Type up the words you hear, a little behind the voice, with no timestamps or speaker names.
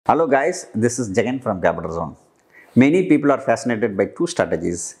Hello guys, this is Jegan from Capitalzone. Many people are fascinated by two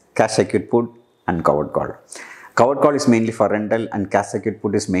strategies, cash secured put and covered call. Covered call is mainly for rental and cash secured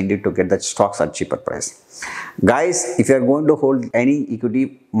put is mainly to get the stocks at cheaper price. Guys, if you are going to hold any equity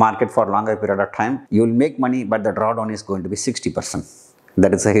market for a longer period of time, you will make money but the drawdown is going to be 60%.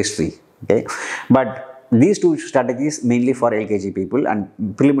 That is a history. Okay, but these two strategies mainly for LKG people and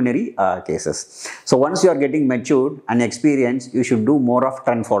preliminary cases. So once you are getting matured and experienced, you should do more of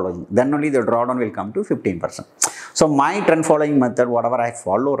trend following. Then only the drawdown will come to 15%. So my trend following method, whatever I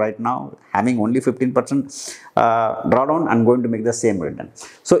follow right now, having only 15% drawdown, I'm going to make the same return.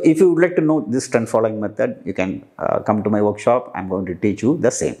 So if you would like to know this trend following method, you can come to my workshop. I'm going to teach you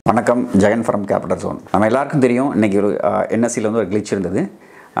the same. Vanakkam, Jegan from Capitalzone. நம்ம எல்லாருக்கும் தெரியும் இன்னைக்கு ஒரு NSE ல வந்து ஒரு glitch இருந்தது.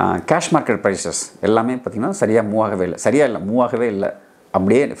 Cash market prices எல்லாமே பார்த்திங்கன்னா சரியாக மூவ் ஆகவே இல்லை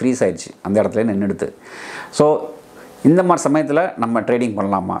அப்படியே ஃப்ரீஸ் ஆயிடுச்சு அந்த இடத்துல நின்றுடுது. ஸோ இந்த மாதிரி சமயத்தில் நம்ம ட்ரேடிங்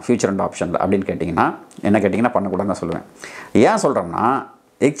பண்ணலாமா ஃபியூச்சர் அண்ட் ஆப்ஷனில் அப்படின்னு கேட்டிங்கன்னா பண்ணக்கூடாதுன்னு தான் சொல்லுவேன். ஏன் சொல்கிறோம்னா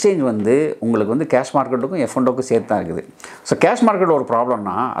எக்ஸ்சேஞ்ச் வந்து உங்களுக்கு வந்து கேஷ் மார்க்கெட்டுக்கும் F&Oக்கும் சேர்த்து தான் இருக்குது. ஸோ கேஷ் மார்க்கெட் ஒரு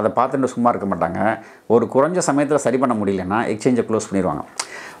ப்ராப்ளம்னா அதை பார்த்துட்டு சும்மா இருக்க மாட்டாங்க. ஒரு குறைஞ்ச சமயத்தில் சரி பண்ண முடியலன்னா எக்ஸ்சேஞ்சை க்ளோஸ் பண்ணிடுவாங்க.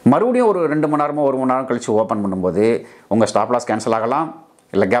 மறுபடியும் ஒரு 2 மணி நேரமோ 1 மணி நேரம் கழித்து ஓப்பன் பண்ணும்போது உங்கள் ஸ்டாப் லாஸ் கேன்சல் ஆகலாம்,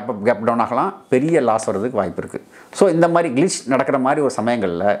 இல்லை கேப் டவுன் ஆகலாம், பெரிய லாஸ் வர்றதுக்கு வாய்ப்பு இருக்குது. ஸோ இந்த மாதிரி கிளிச் நடக்கிற மாதிரி ஒரு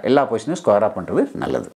சமயங்களில் எல்லா பொசிஷனையும் ஸ்கொயர் ஆஃப் பண்ணுறது நல்லது.